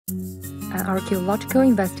An archaeological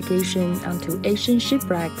investigation onto ancient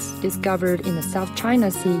shipwrecks discovered in the South China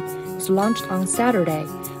Sea was launched on Saturday,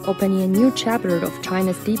 opening a new chapter of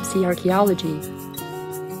China's deep-sea archaeology.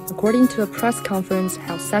 According to a press conference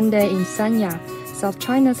held Sunday in Xinhua, South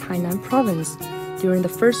China's Hainan province, during the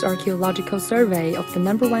first archaeological survey of the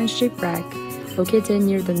 #1 shipwreck, located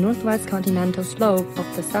near the northwest continental slope of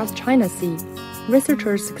the South China Sea,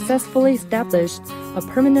 researchers successfully established a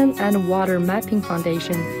permanent underwater mapping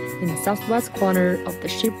foundation in the southwest corner of the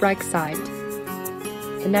shipwreck site.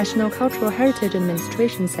 The National Cultural Heritage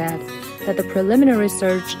Administration said that the preliminary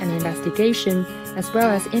research and investigation, as well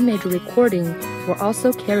as image recording, were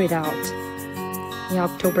also carried out. In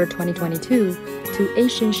October 2022, 2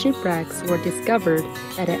 Asian shipwrecks were discovered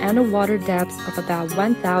at an underwater depth of about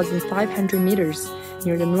 1,500 meters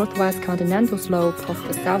near the northwest continental slope of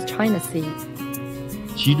the South China Sea.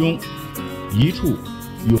 其中一处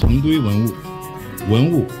有成堆文物，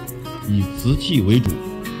文物以瓷器为主，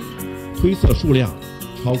推测数量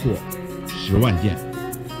超过10万件。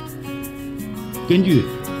根据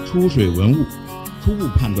出水文物初步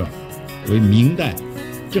判断为明代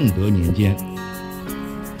正德年间。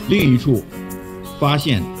另一处发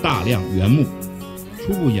现大量原木，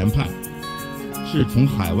初步研判是从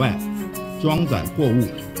海外装载货物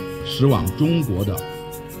驶往中国的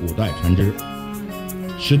古代船只，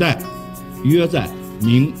时代约在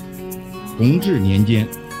明弘治年间。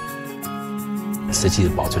瓷器的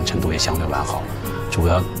保存程度也相对完好，主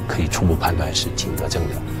要可以初步判断是景德镇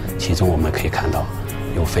的。其中我们可以看到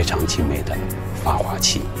有非常精美的发花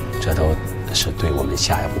器，这都是对我们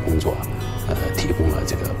下一步工作提供了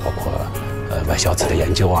这个包括外销瓷的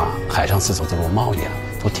研究啊，海上丝绸之路贸易啊，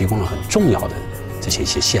都提供了很重要的这些一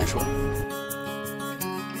些线索。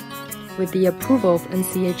With the approval of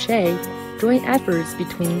NCHA, joint efforts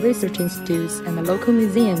between research institutes and the local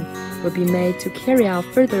museum will be made to carry out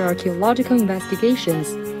further archaeological investigations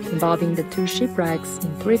involving the 2 shipwrecks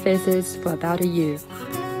in 3 phases for about a year.